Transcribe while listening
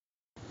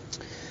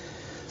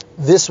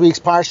This week's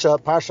Parsha,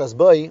 Parshas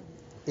Boi,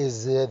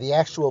 is the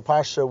actual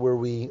Parsha where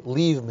we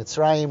leave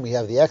Mitzrayim. We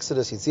have the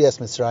Exodus, Yetzias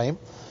Mitzrayim,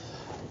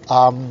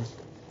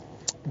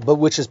 but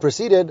which is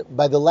preceded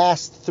by the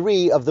last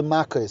three of the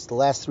Makkos, the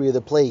last three of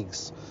the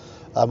plagues.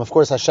 Of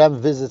course,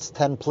 Hashem visits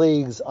 10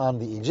 plagues on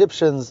the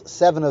Egyptians.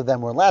 7 of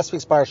them were in last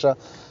week's Parsha.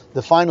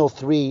 The final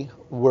 3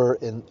 are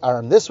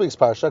in this week's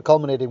Parsha,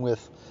 culminating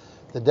with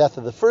the death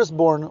of the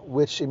firstborn,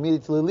 which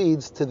immediately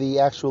leads to the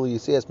actual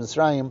Yetzias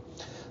Mitzrayim,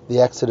 the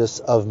Exodus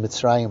of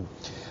Mitzrayim.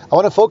 I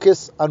want to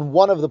focus on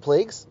one of the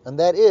plagues, and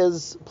that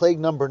is plague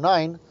number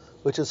 9,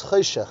 which is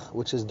Choshech,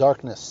 which is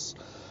darkness.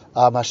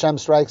 Hashem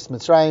strikes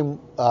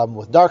Mitzrayim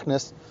with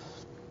darkness,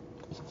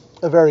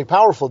 a very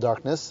powerful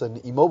darkness, an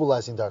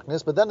immobilizing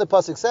darkness. But then the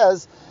pasuk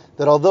says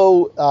that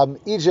although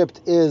Egypt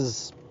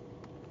is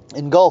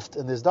engulfed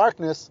in this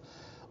darkness,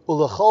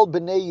 Ulachol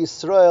b'nei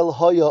Yisrael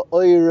haya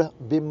oir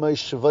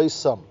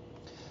b'moshvaisam,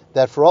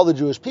 that for all the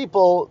Jewish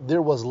people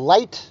there was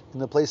light in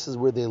the places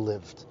where they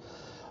lived.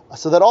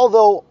 So that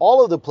although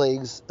all of the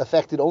plagues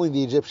affected only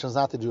the Egyptians,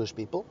 not the Jewish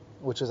people,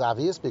 which is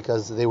obvious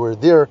because they were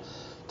there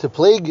to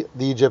plague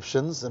the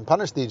Egyptians and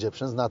punish the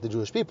Egyptians, not the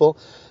Jewish people,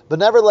 but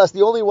nevertheless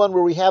the only one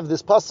where we have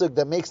this pasuk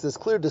that makes this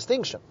clear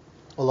distinction,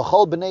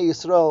 Ulachol b'nei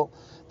Yisrael,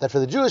 that for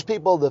the Jewish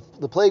people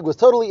the plague was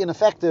totally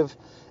ineffective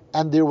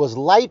and there was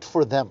light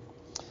for them.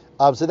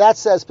 So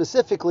that's said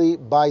specifically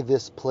by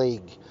this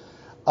plague.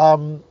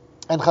 And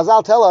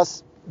Chazal tell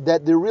us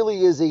that there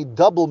really is a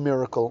double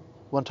miracle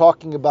when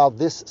talking about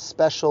this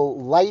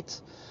special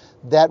light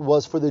that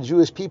was for the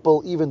Jewish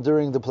people even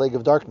during the plague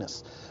of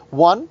darkness.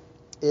 One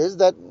is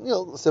that,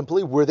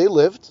 simply where they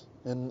lived,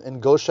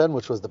 in Goshen,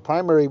 which was the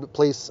primary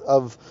place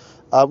of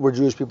where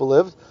Jewish people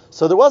lived,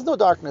 so there was no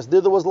darkness,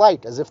 there was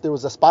light, as if there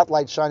was a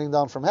spotlight shining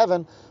down from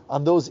heaven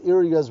on those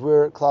areas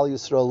where Klal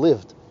Yisrael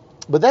lived.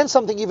 But then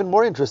something even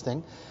more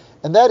interesting,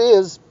 and that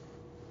is,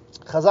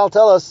 Chazal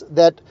tell us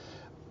that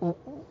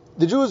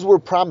the Jews were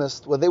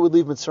promised when they would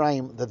leave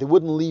Mitzrayim that they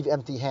wouldn't leave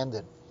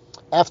empty-handed.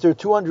 After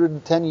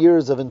 210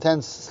 years of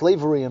intense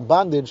slavery and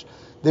bondage,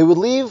 they would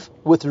leave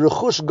with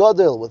rechush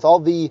gadol, with all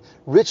the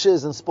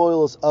riches and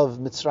spoils of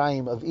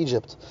Mitzrayim, of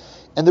Egypt.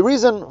 And the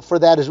reason for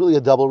that is really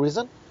a double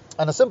reason.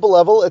 On a simple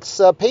level, it's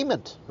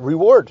payment,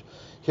 reward.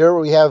 Here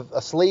we have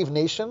a slave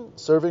nation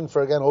serving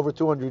for, again, over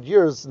 200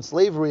 years in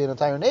slavery, an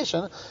entire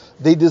nation.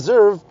 They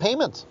deserve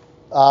payment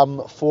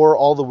for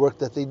all the work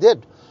that they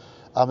did.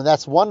 And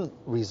that's one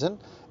reason.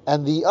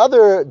 And the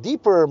other,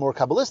 deeper, more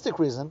Kabbalistic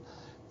reason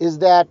is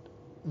that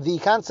the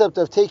concept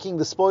of taking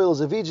the spoils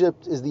of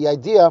Egypt is the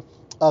idea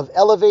of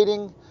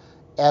elevating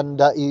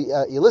and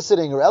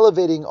eliciting or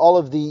elevating all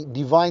of the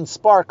divine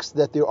sparks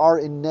that there are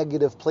in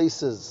negative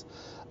places.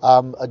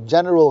 A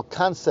general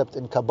concept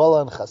in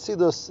Kabbalah and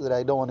Hasidus that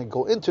I don't want to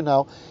go into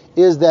now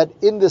is that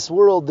in this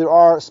world there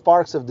are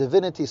sparks of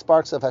divinity,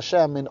 sparks of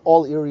Hashem in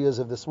all areas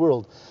of this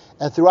world.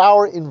 And through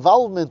our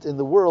involvement in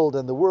the world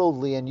and the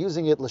worldly and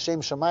using it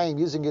l'shem shamayim,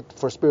 using it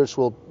for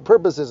spiritual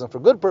purposes and for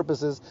good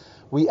purposes,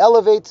 we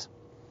elevate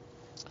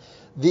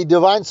the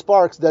divine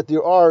sparks that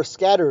there are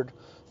scattered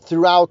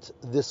throughout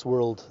this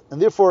world.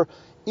 And therefore,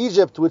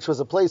 Egypt, which was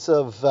a place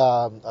of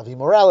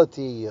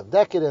immorality, of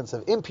decadence,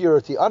 of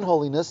impurity,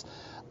 unholiness,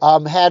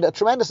 had a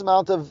tremendous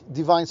amount of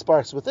divine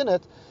sparks within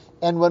it.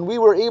 And when we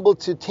were able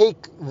to take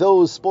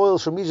those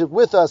spoils from Egypt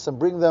with us and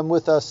bring them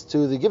with us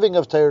to the giving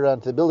of Torah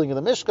and to the building of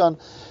the Mishkan,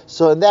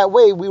 so in that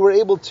way we were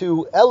able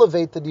to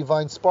elevate the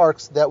divine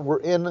sparks that were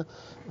in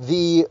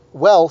the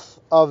wealth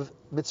of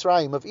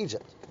Mitzrayim, of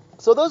Egypt.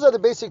 So those are the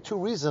basic two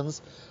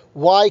reasons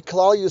why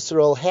Klal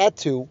Yisrael had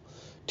to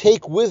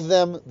take with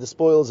them the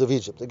spoils of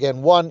Egypt.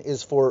 Again, one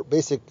is for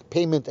basic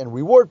payment and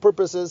reward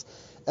purposes,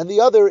 and the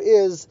other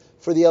is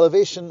for the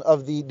elevation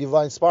of the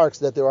divine sparks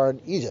that there are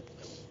in Egypt.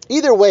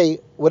 Either way,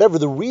 whatever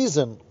the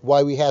reason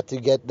why we had to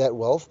get that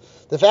wealth,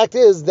 the fact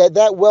is that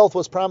that wealth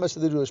was promised to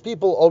the Jewish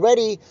people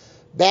already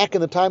back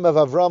in the time of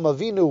Avram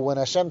Avinu, when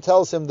Hashem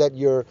tells him that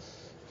your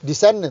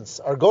descendants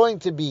are going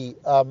to be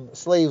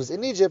slaves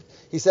in Egypt.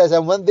 He says,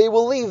 and when they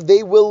will leave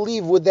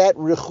with that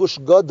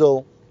rechush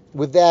gadol,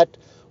 with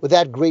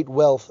that great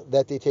wealth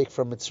that they take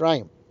from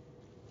Mitzrayim.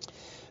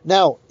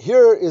 Now,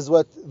 here is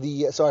what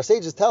so our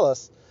sages tell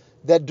us,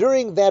 that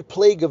during that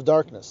plague of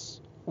darkness,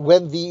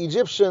 when the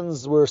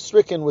Egyptians were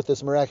stricken with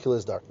this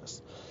miraculous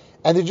darkness,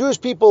 and the Jewish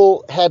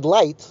people had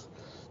light,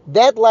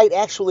 that light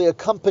actually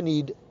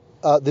accompanied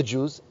the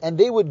Jews, and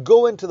they would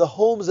go into the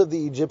homes of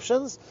the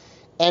Egyptians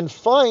and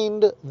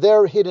find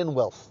their hidden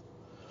wealth.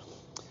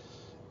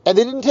 And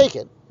they didn't take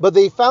it, but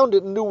they found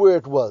it and knew where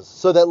it was,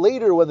 so that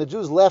later when the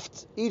Jews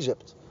left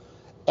Egypt,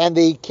 and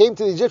they came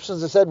to the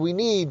Egyptians and said, we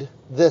need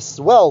this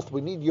wealth,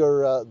 we need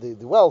your the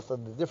wealth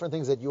and the different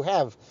things that you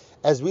have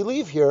as we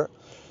leave here.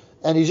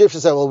 And the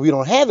Egyptians said, well, we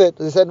don't have it.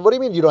 They said, what do you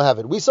mean you don't have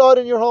it? We saw it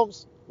in your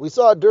homes. We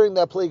saw it during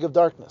that plague of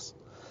darkness.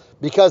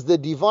 Because the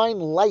divine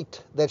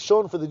light that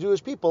shone for the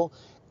Jewish people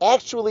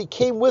actually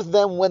came with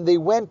them when they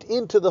went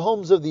into the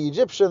homes of the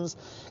Egyptians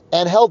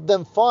and helped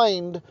them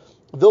find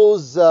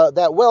those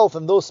that wealth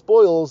and those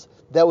spoils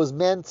that was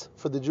meant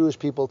for the Jewish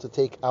people to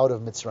take out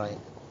of Mitzrayim.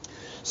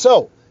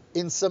 So,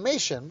 in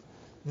summation,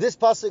 this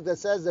pasuk that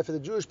says that for the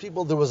Jewish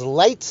people there was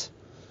light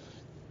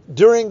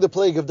during the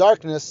plague of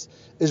darkness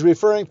is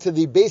referring to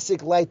the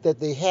basic light that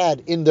they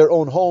had in their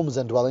own homes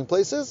and dwelling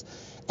places,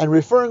 and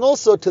referring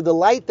also to the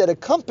light that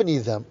accompanied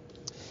them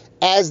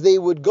as they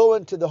would go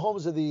into the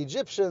homes of the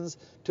Egyptians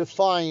to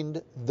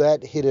find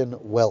that hidden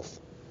wealth.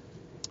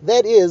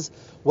 That is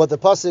what the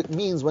pasuk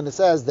means when it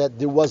says that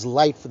there was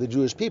light for the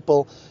Jewish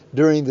people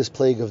during this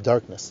plague of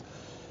darkness.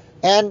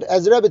 And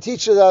as the Rebbe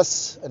teaches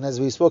us, and as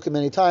we've spoken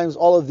many times,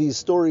 all of these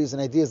stories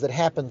and ideas that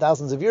happened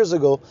thousands of years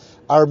ago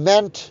are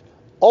meant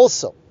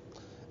also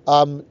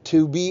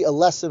to be a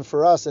lesson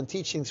for us and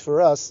teachings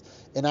for us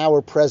in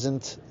our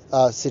present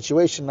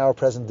situation, in our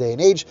present day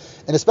and age,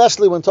 and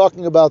especially when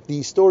talking about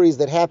the stories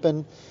that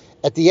happen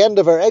at the end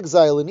of our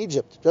exile in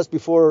Egypt, just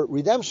before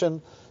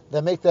redemption,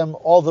 that make them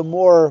all the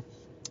more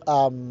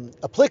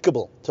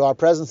applicable to our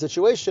present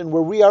situation,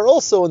 where we are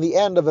also in the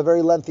end of a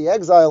very lengthy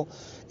exile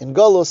in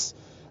Golus,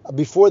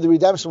 before the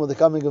redemption with the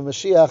coming of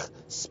Mashiach,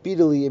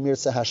 speedily Emir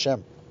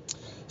Hashem.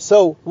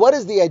 So, what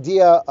is the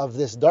idea of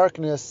this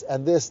darkness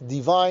and this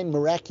divine,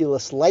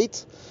 miraculous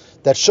light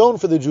that shone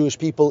for the Jewish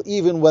people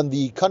even when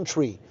the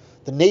country,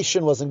 the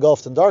nation was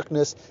engulfed in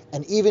darkness,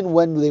 and even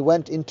when they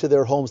went into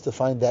their homes to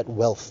find that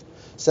wealth?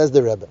 Says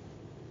the Rebbe.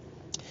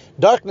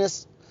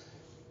 Darkness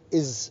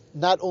is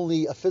not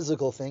only a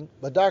physical thing,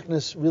 but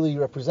darkness really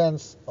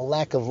represents a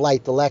lack of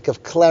light, a lack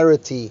of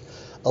clarity,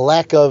 a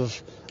lack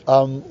of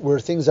where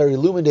things are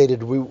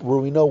illuminated, where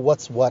we know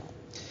what's what.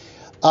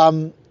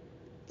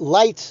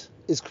 Light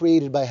is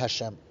created by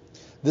Hashem.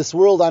 This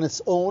world on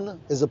its own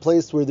is a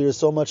place where there is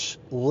so much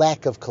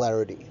lack of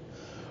clarity.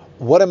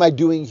 What am I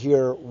doing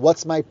here?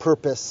 What's my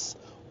purpose?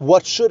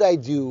 What should I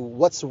do?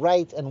 What's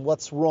right and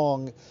what's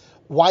wrong?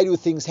 Why do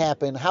things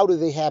happen? How do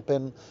they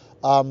happen?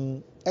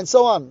 And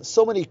so on.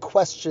 So many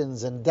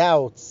questions and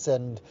doubts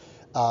and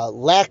a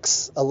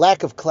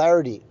lack of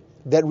clarity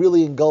that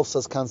really engulfs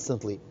us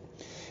constantly.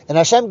 And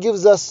Hashem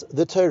gives us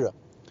the Torah,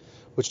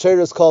 which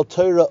Torah is called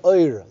Torah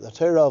Oir, the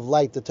Torah of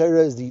light. The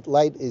Torah is the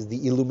light, is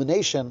the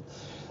illumination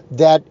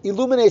that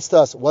illuminates to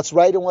us what's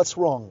right and what's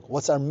wrong,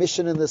 what's our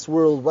mission in this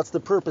world, what's the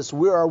purpose,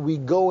 where are we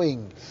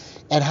going,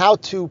 and how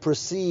to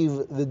perceive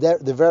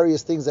the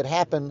various things that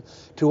happen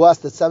to us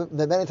that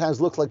many times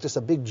look like just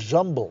a big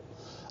jumble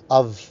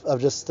of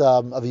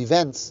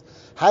events.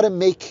 How to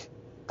make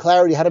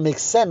clarity, how to make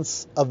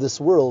sense of this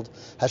world.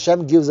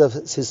 Hashem gives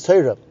us His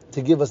Torah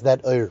to give us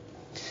that Oir.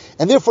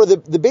 And therefore,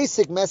 the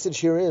basic message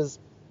here is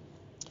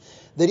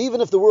that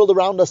even if the world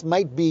around us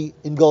might be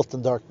engulfed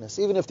in darkness,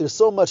 even if there's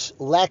so much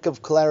lack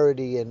of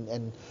clarity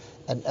and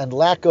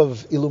lack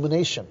of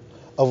illumination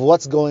of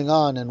what's going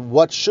on and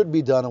what should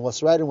be done and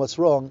what's right and what's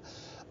wrong,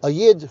 a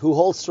Yid who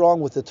holds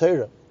strong with the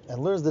Torah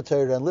and learns the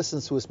Torah and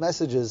listens to His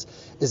messages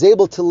is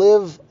able to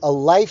live a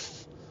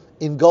life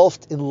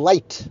engulfed in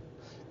light,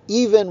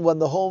 even when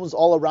the homes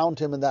all around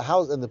him and the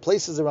house and the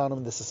places around him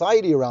and the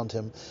society around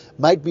him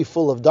might be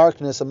full of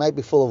darkness and might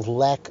be full of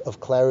lack of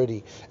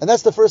clarity. And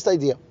that's the first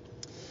idea.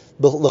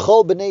 It's still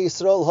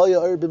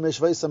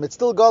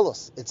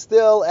galus. It's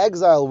still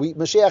exile.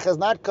 Mashiach has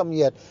not come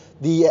yet.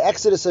 The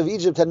exodus of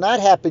Egypt had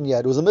not happened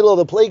yet. It was the middle of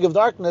the plague of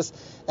darkness,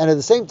 and at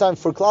the same time,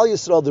 for Klal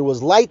Yisrael, there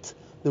was light,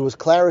 there was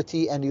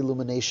clarity and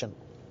illumination.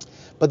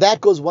 But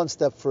that goes one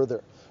step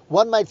further.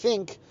 One might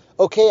think,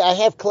 okay, I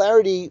have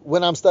clarity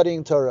when I'm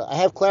studying Torah. I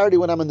have clarity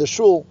when I'm in the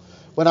shul,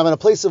 when I'm in a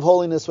place of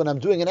holiness, when I'm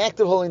doing an act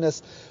of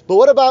holiness. But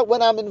what about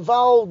when I'm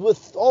involved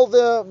with all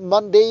the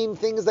mundane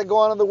things that go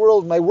on in the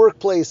world, my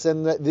workplace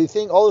and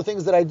all the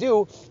things that I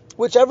do,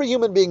 which every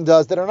human being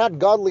does, that are not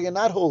godly and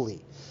not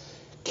holy?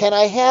 Can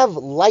I have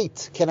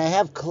light? Can I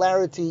have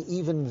clarity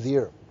even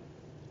there?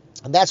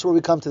 And that's where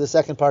we come to the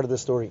second part of the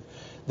story.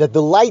 That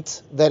the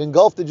light that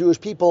engulfed the Jewish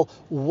people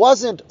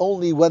wasn't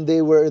only when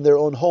they were in their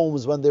own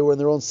homes, when they were in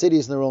their own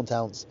cities and their own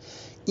towns.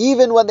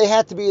 Even when they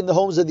had to be in the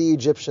homes of the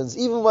Egyptians,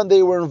 even when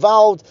they were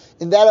involved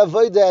in that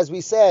avodah, as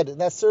we said, in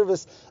that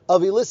service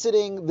of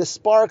eliciting the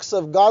sparks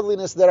of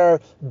godliness that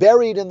are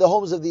buried in the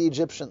homes of the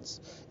Egyptians.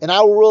 In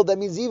our world, that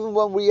means even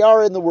when we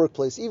are in the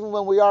workplace, even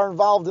when we are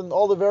involved in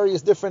all the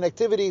various different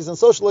activities and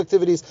social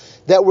activities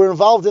that we're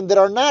involved in that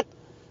are not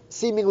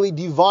seemingly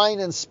divine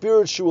and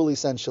spiritual,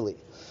 essentially.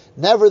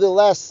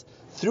 Nevertheless,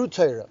 through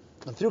Torah,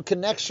 and through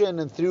connection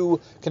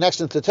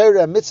to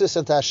Torah and mitzvahs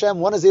and to Hashem,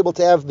 one is able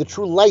to have the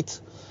true light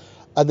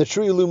and the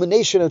true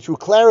illumination and true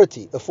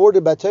clarity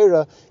afforded by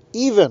Torah,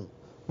 even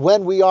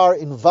when we are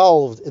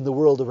involved in the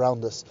world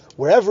around us.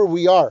 Wherever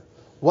we are,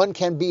 one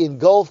can be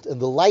engulfed in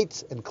the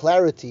light and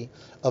clarity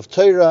of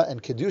Torah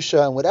and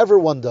Kedusha, and whatever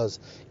one does,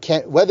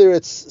 whether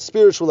it's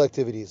spiritual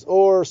activities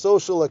or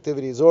social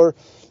activities or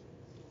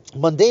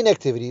mundane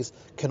activities,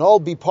 can all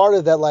be part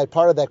of that light,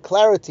 part of that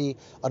clarity,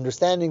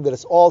 understanding that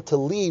it's all to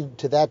lead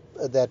to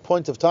that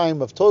point of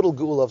time of total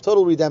geula, of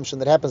total redemption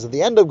that happens at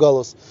the end of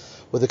Golus,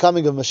 with the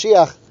coming of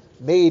Mashiach.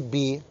 May it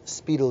be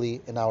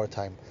speedily in our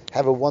time.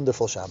 Have a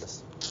wonderful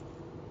Shabbos.